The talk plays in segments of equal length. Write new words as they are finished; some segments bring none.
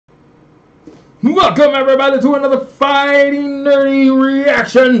Welcome everybody to another Fighting Nerdy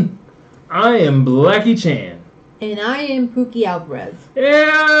reaction. I am Blackie Chan. And I am Pookie Alvarez.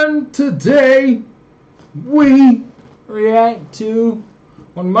 And today we react to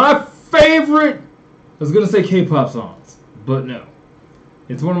one of my favorite, I was going to say K-pop songs, but no.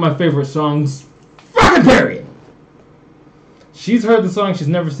 It's one of my favorite songs, fucking period. She's heard the song, she's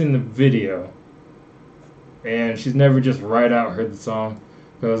never seen the video. And she's never just right out heard the song.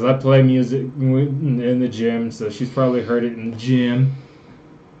 Because I play music in the gym, so she's probably heard it in the gym.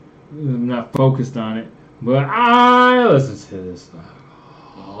 I'm not focused on it. But I listen to this song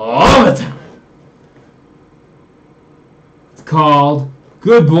all the time. It's called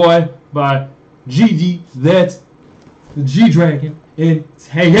Good Boy by that's the G Dragon and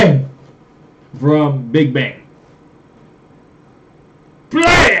Taeyang from BIGBANG. Play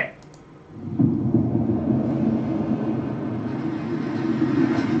it!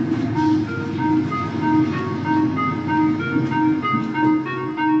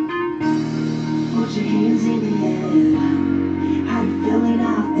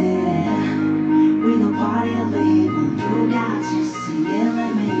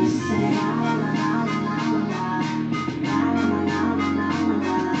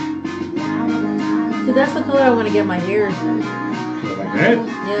 So that's the color I want to get my hair. Like that?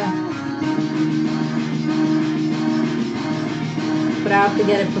 Yeah. But I have to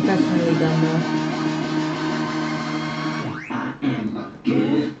get it professionally done though. I am a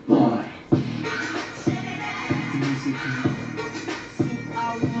good boy.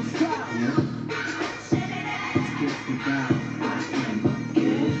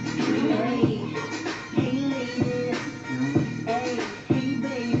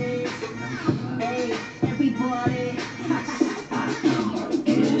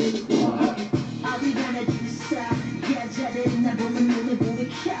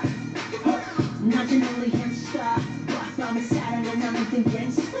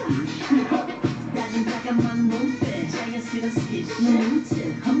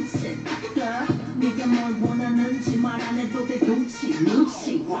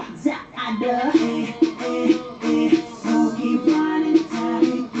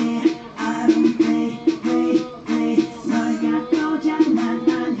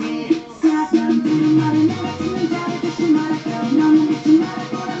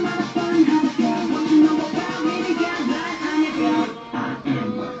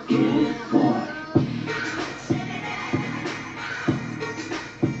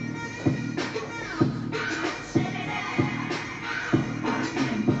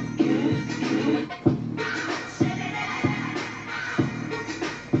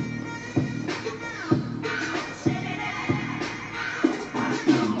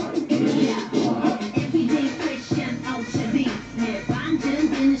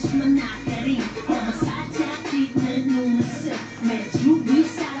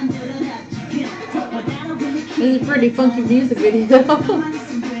 This is a pretty funky music video.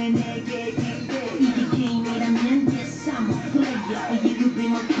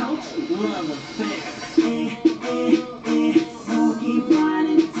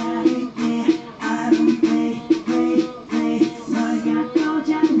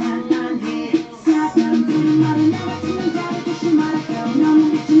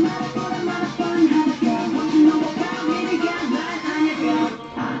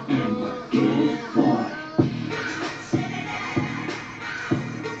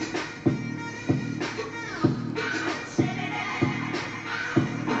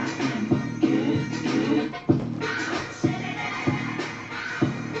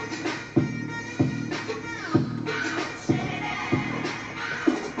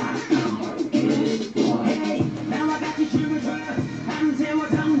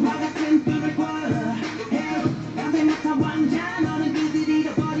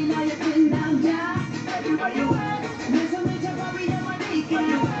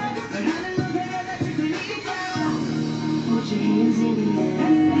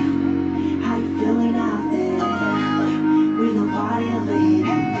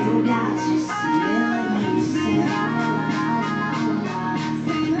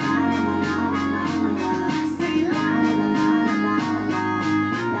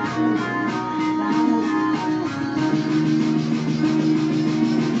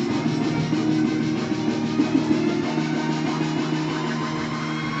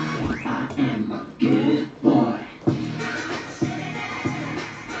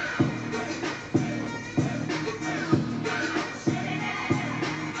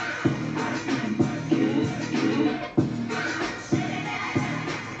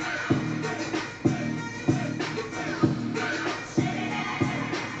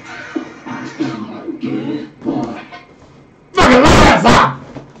 awesome!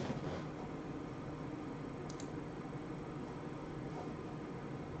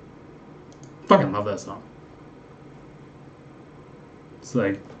 Fucking love that song. It's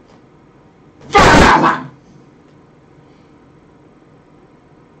like fucking awesome!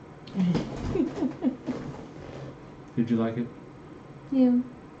 Did you like it? Yeah, it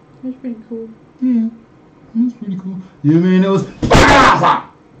was pretty cool. Yeah, it was pretty cool. You mean it was fucking awesome?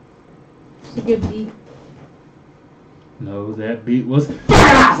 It's a good beat. No, that beat was fucking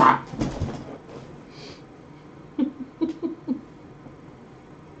awesome!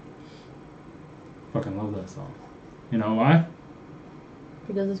 Fucking love that song. You know why?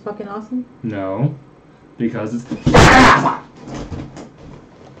 Because it's fucking awesome. No, because it's fucking awesome!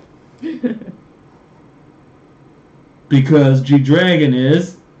 Because G Dragon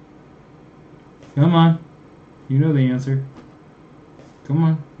is. Come on, you know the answer. Come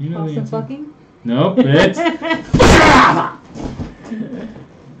on, you know the Awesome answer. fucking? Nope, it's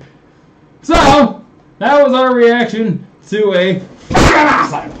So, that was our reaction to a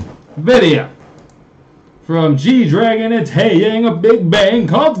awesome video from G Dragon and Taeyang of Big Bang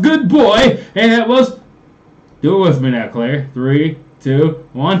called Good Boy, and it was, do it with me now, Claire. 3, 2,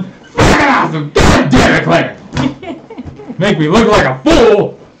 1. Awesome! God damn it, Claire! Make me look like a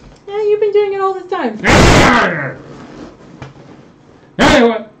fool! Yeah, you've been doing it all this time.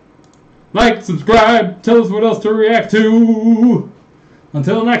 Anyway, like, subscribe, tell us what else to react to.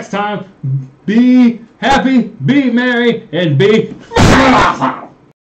 Until next time, be happy, be merry, and be awesome.